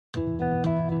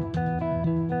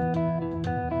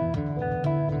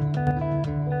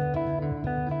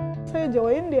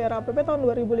join di RAPP tahun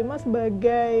 2005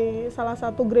 sebagai salah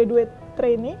satu graduate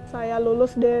trainee. Saya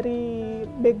lulus dari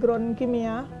background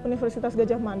kimia Universitas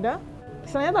Gadjah Mada.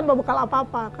 Istilahnya tanpa bekal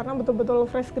apa-apa, karena betul-betul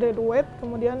fresh graduate,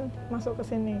 kemudian masuk ke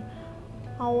sini.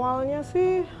 Awalnya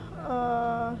sih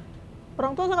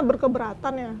orang tua sangat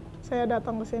berkeberatan ya, saya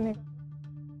datang ke sini.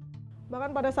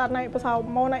 Bahkan pada saat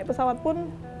mau naik pesawat pun,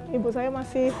 ibu saya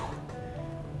masih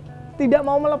tidak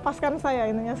mau melepaskan saya,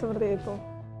 intinya seperti itu.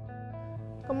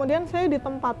 Kemudian saya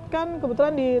ditempatkan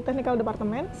kebetulan di technical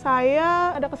department.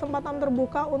 Saya ada kesempatan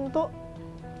terbuka untuk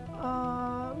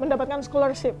mendapatkan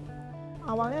scholarship.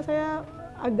 Awalnya saya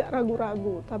agak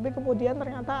ragu-ragu, tapi kemudian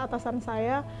ternyata atasan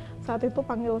saya saat itu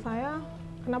panggil saya,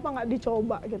 kenapa nggak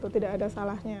dicoba gitu, tidak ada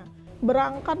salahnya.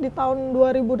 Berangkat di tahun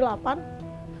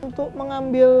 2008 untuk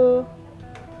mengambil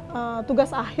tugas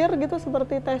akhir gitu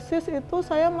seperti tesis, itu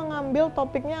saya mengambil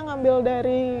topiknya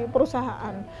dari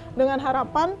perusahaan dengan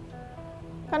harapan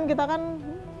kan kita kan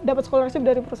dapat scholarship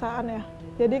dari perusahaan ya,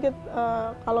 jadi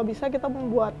kalau bisa kita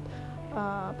membuat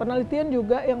penelitian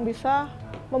juga yang bisa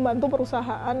membantu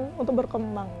perusahaan untuk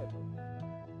berkembang.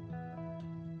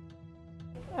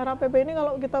 RAPP ini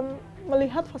kalau kita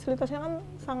melihat fasilitasnya kan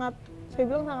sangat, saya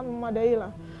bilang sangat memadai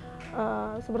lah.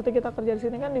 Seperti kita kerja di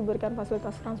sini kan diberikan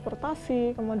fasilitas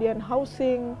transportasi, kemudian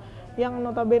housing, yang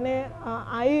notabene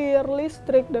air,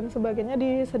 listrik, dan sebagainya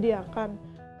disediakan.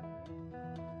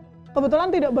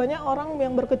 Kebetulan tidak banyak orang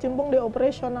yang berkecimpung di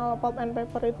operasional pulp and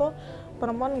paper itu,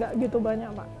 perempuan nggak gitu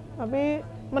banyak Pak. Tapi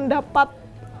mendapat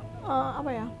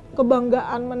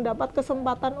kebanggaan, mendapat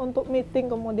kesempatan untuk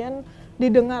meeting, kemudian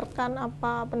didengarkan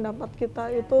apa pendapat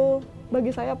kita, itu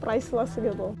bagi saya priceless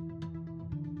gitu.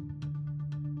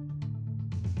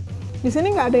 Di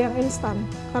sini nggak ada yang instan,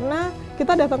 karena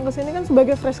kita datang ke sini kan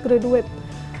sebagai fresh graduate.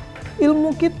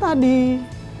 Ilmu kita di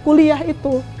kuliah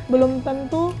itu belum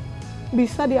tentu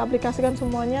bisa diaplikasikan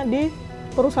semuanya di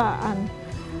perusahaan.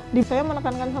 Saya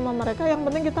menekankan sama mereka, yang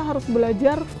penting kita harus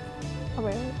belajar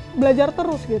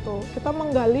terus gitu. Kita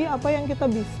menggali apa yang kita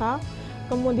bisa,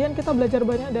 kemudian kita belajar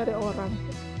banyak dari orang.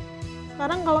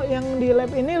 Sekarang kalau yang di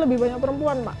lab ini lebih banyak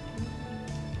perempuan, Pak.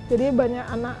 Jadi banyak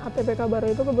anak ATPK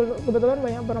baru itu kebetulan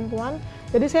banyak perempuan.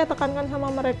 Jadi saya tekankan sama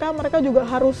mereka juga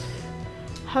harus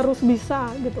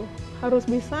bisa gitu. Harus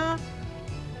bisa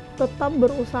tetap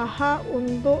berusaha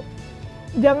untuk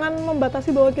jangan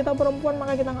membatasi bahwa kita perempuan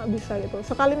maka kita nggak bisa gitu.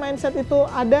 Sekali mindset itu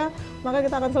ada, maka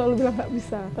kita akan selalu bilang nggak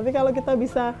bisa. Tapi kalau kita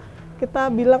bisa, kita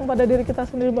bilang pada diri kita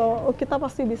sendiri bahwa kita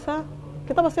pasti bisa,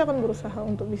 kita pasti akan berusaha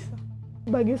untuk bisa.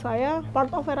 Bagi saya,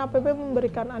 part of RAPP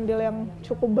memberikan andil yang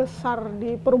cukup besar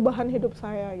di perubahan hidup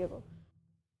saya gitu.